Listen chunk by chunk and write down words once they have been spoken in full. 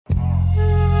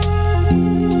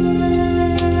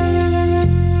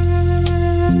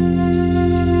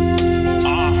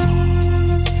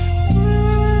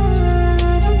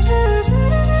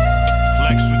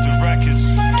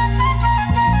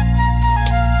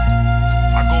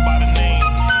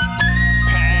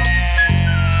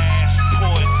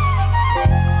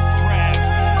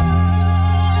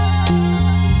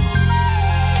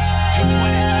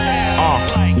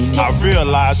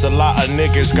realize a lot of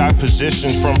niggas got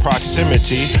positions from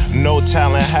proximity. No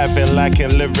talent, having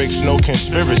lacking lyrics, no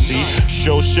conspiracy.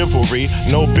 Show chivalry,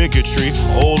 no bigotry,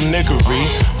 old niggery.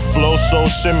 Flow so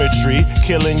symmetry,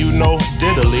 killing you no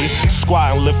diddly.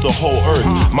 Squat and lift the whole earth.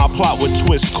 My plot would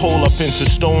twist coal up into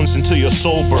stones until your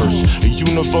soul bursts. A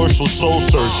universal soul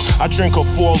search. I drink a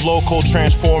 4 Loko,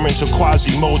 transform into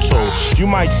Quasimodo. You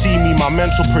might see me, my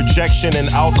mental projection in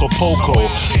Acapulco.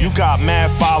 You got mad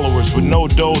followers with no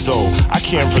dough though. I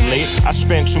can't relate. I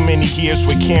spent too many years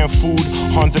with canned food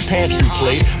on the pantry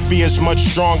plate. Fear's much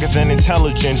stronger than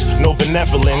intelligence, no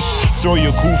benevolence. Throw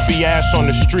your goofy ass on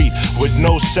the street with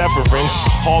no severance.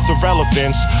 All the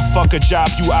relevance, fuck a job,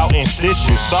 you out in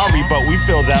stitches. Sorry, but we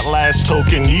fill that last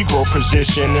token Negro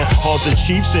position. All the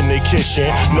chiefs in the kitchen,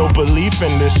 no belief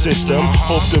in the system.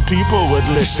 Hope the people would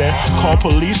listen. Call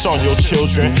police on your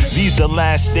children. These are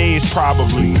last days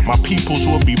probably. My peoples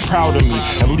will be proud of me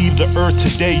and leave the earth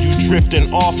today. You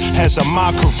drifting off as a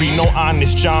mockery. No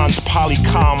honest Johns,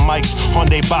 polycom mics on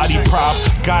they body prop.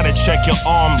 Gotta check your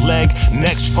arm, leg,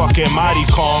 next fucking mighty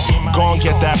calm. Gon'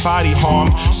 get that body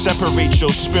harm. Separate your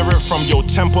spirit from your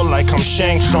temple like I'm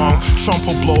Shang Tsung. Trump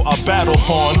will blow a battle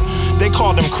horn. They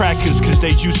call them crackers cause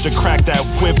they used to crack that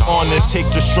whip on us. Take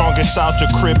the strongest out the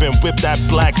crib and whip that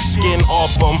black skin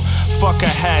off them. Fuck a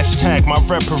hashtag, my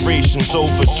reparations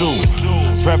overdue.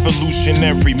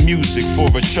 Revolutionary music for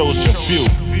a chosen few.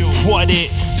 What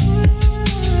it?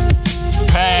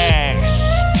 Passport.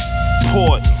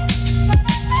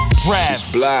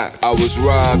 It's black. I was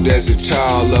robbed as a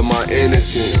child of my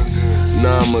innocence.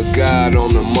 Now I'm a god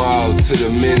on the mall to the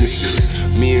menaces.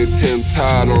 Me and Tim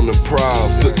Todd on the prowl,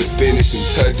 put the finishing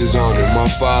touches on it. My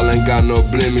file ain't got no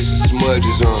blemishes,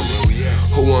 smudges on it.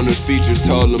 Who on the feature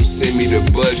told them send me the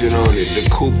budget on it. The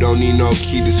coupe don't need no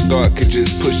key to start, could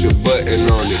just push a button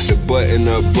on it. The button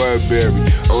of Burberry,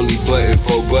 only button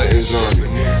 4 buttons on it.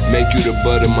 Make you the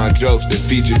butt of my jokes, that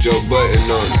feature Joe Button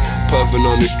on it. Puffin'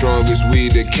 on the strongest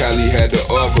weed that Cali had to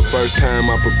offer. First time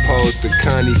I proposed to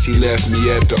Connie, she left me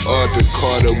at the altar.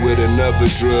 Caught her with another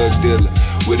drug dealer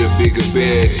with a bigger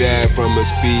bed. Died from a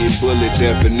speeding bullet,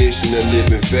 definition of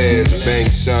living fast. Bank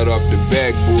shot off the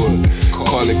backboard,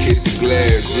 call it kiss the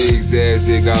glass. Zigzag,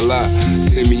 zig-a-la,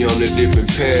 send me on a different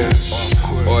path.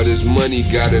 All this money,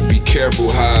 gotta be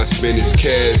careful how I spend this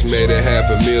cash. Made a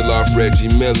 $500,000 off Reggie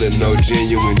Miller, no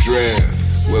genuine draft.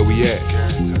 Where we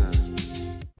at?